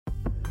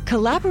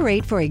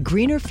Collaborate for a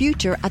greener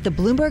future at the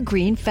Bloomberg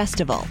Green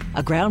Festival,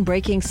 a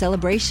groundbreaking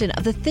celebration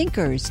of the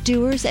thinkers,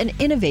 doers, and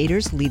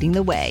innovators leading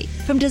the way.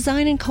 From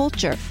design and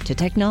culture to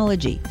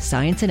technology,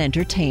 science, and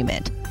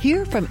entertainment.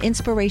 Hear from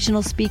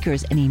inspirational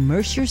speakers and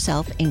immerse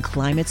yourself in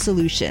climate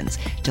solutions.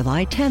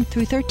 July 10th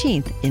through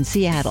 13th in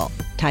Seattle.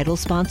 Title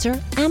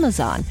sponsor,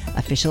 Amazon.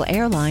 Official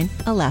airline,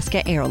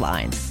 Alaska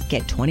Airlines.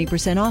 Get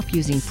 20% off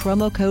using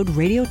promo code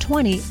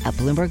radio20 at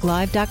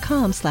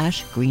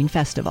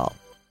bloomberglive.com/greenfestival.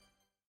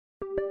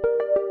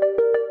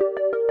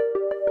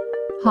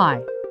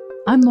 Hi,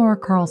 I'm Laura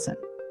Carlson,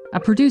 a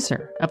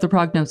producer of the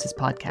Prognosis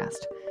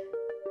podcast.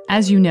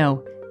 As you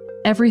know,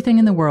 everything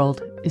in the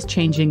world is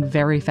changing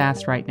very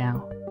fast right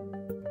now.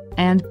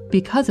 And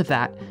because of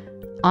that,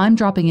 I'm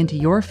dropping into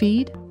your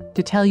feed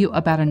to tell you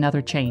about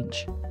another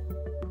change.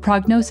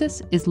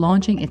 Prognosis is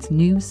launching its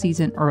new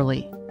season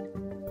early,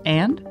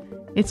 and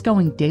it's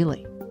going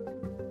daily.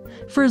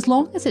 For as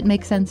long as it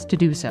makes sense to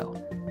do so,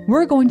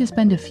 we're going to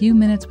spend a few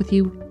minutes with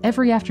you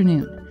every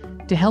afternoon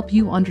to help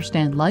you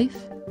understand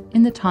life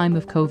in the time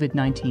of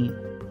COVID-19.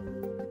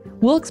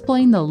 We'll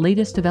explain the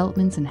latest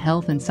developments in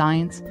health and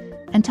science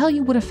and tell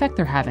you what effect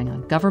they're having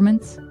on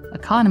governments,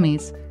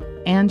 economies,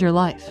 and your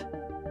life.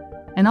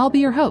 And I'll be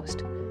your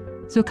host,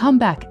 so come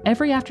back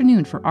every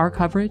afternoon for our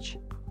coverage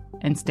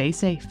and stay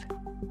safe.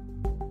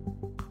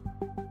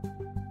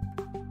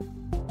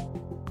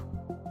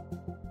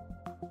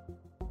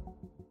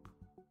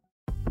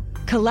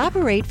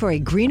 Collaborate for a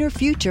greener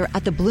future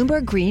at the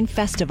Bloomberg Green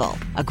Festival,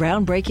 a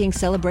groundbreaking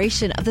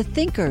celebration of the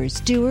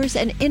thinkers, doers,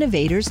 and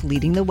innovators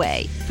leading the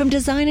way. From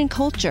design and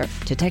culture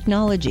to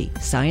technology,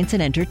 science,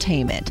 and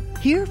entertainment.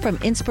 Hear from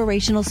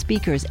inspirational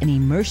speakers and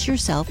immerse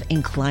yourself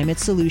in climate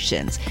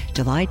solutions.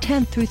 July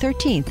 10th through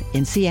 13th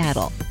in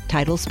Seattle.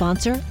 Title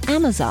sponsor,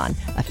 Amazon.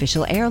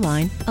 Official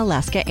airline,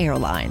 Alaska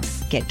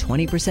Airlines. Get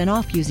 20%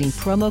 off using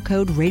promo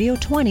code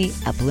radio20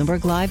 at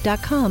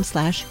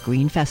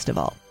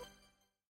bloomberglive.com/greenfestival.